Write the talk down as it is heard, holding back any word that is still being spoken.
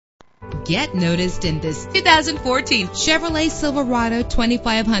Get noticed in this 2014 Chevrolet Silverado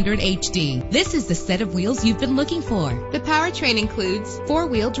 2500 HD. This is the set of wheels you've been looking for. The powertrain includes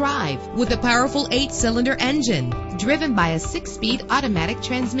four-wheel drive with a powerful 8-cylinder engine driven by a 6-speed automatic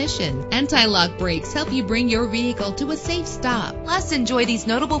transmission. Anti-lock brakes help you bring your vehicle to a safe stop. Plus, enjoy these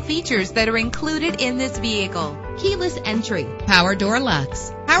notable features that are included in this vehicle: keyless entry, power door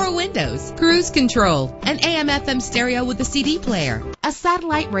locks, power windows, cruise control, an AM/FM stereo with a CD player, a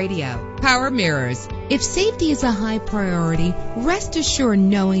satellite radio, power mirrors. If safety is a high priority, rest assured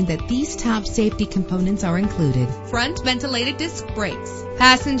knowing that these top safety components are included: front ventilated disc brakes,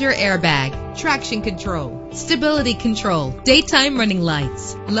 passenger airbag, traction control, stability control, daytime running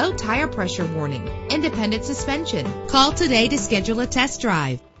lights, low tire pressure warning, independent suspension. Call today to schedule a test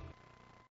drive.